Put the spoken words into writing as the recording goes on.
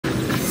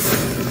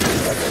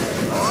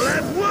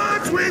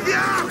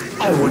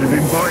I would have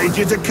invited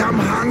you to come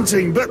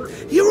hunting, but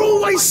you're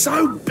always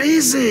so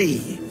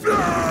busy.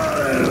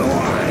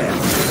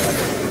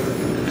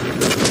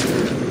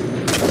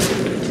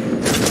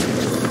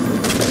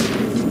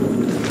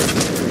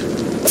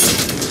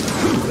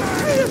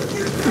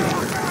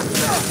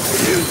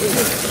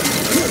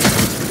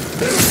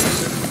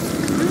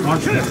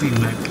 Watch this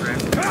in my friend.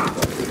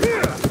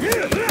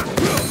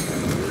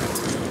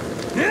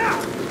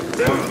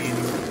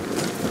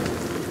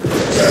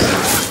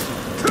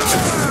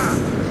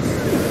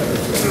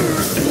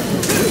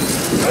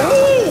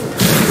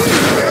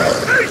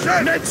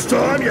 Next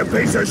time, you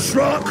piece of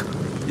schrock,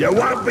 you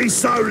won't be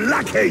so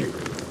lucky.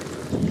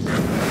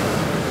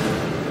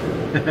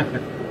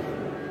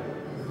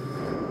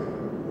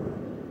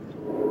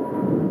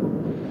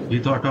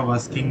 You thought of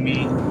asking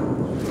me?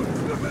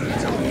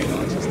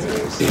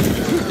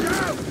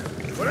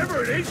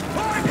 Whatever it is,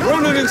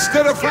 running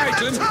instead of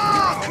fighting.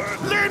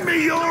 Lend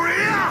me your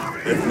ear.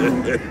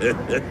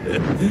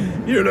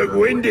 You look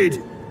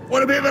winded.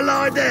 Want a bit of a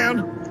lie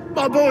down?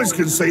 My boys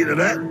can see to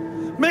that.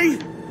 Me?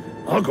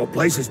 I've got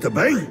places to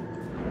be.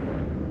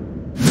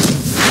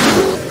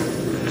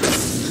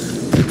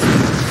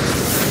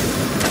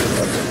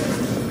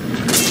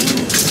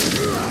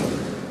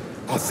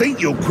 I think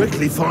you'll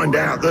quickly find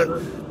out that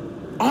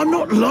I'm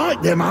not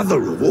like them other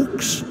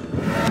orcs.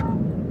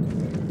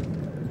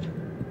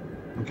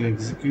 Okay,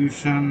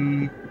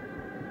 execution,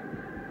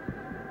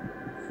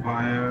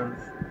 fire,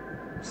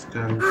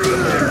 stealth.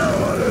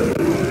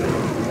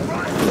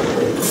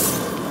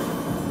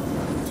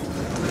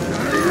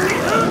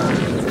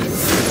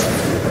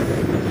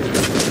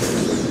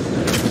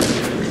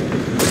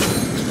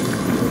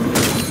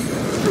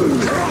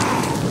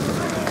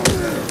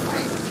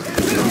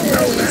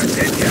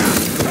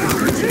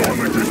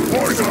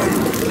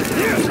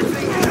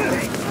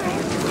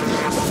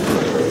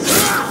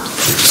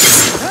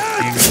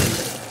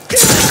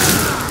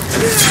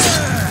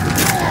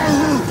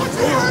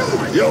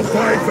 You'll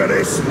pay for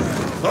this.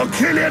 I'll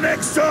kill you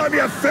next time,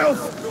 you filth.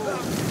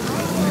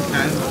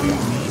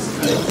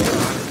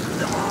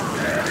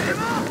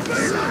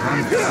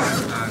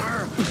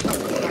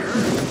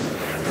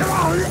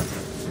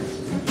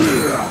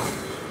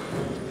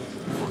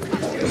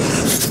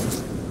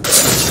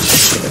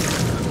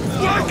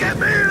 Won't get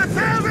me in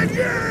 1,000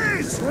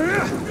 years!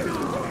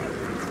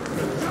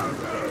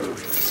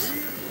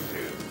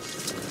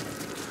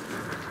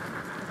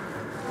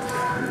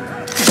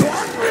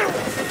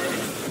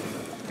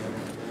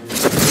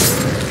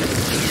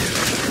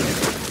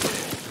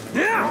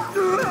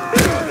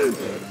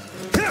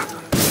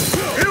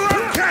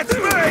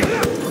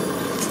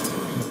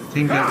 I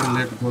think I will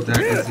let go that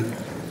easily.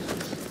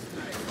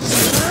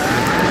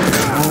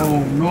 Oh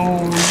no!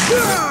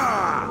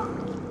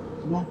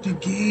 Not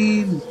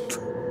again!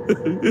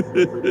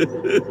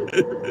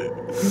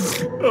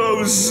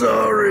 I'm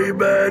sorry,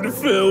 man,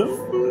 filth,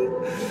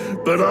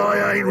 but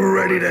I ain't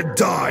ready to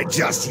die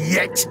just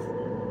yet.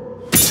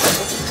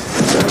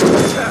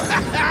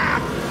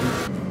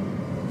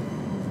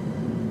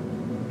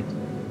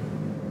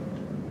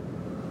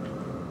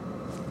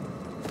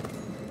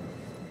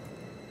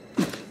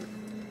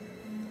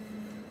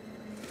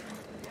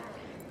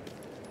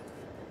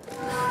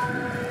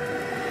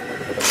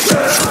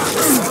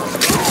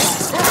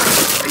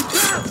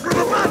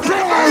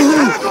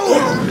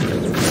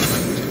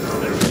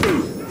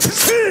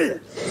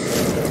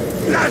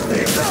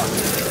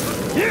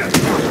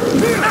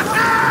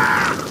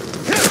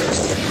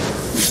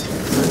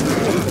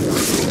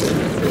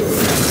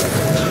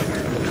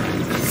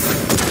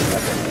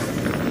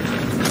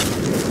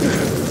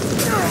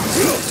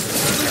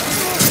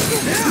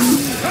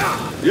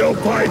 You'll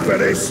pay for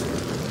this.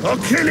 I'll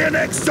kill you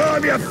next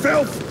time, you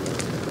filth.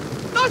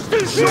 That's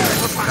too short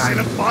for fussing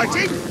and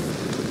fighting.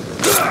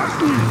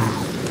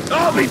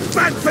 I'll be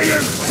back for you.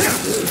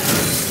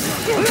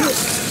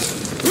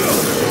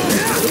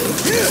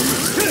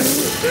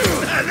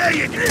 There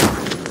you go.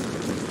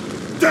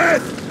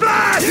 Death!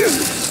 Blood!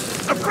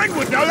 A friend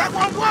would know that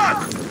won't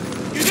work.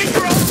 You think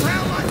you're old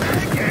pal like that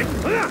again?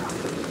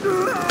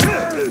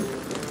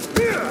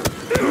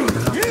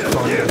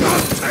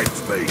 Don't tempt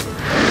me.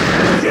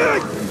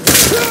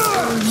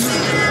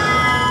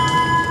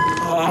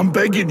 I'm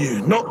begging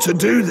you not to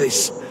do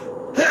this.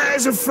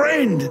 As a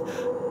friend,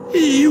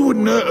 you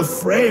wouldn't hurt a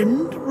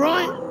friend,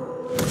 right?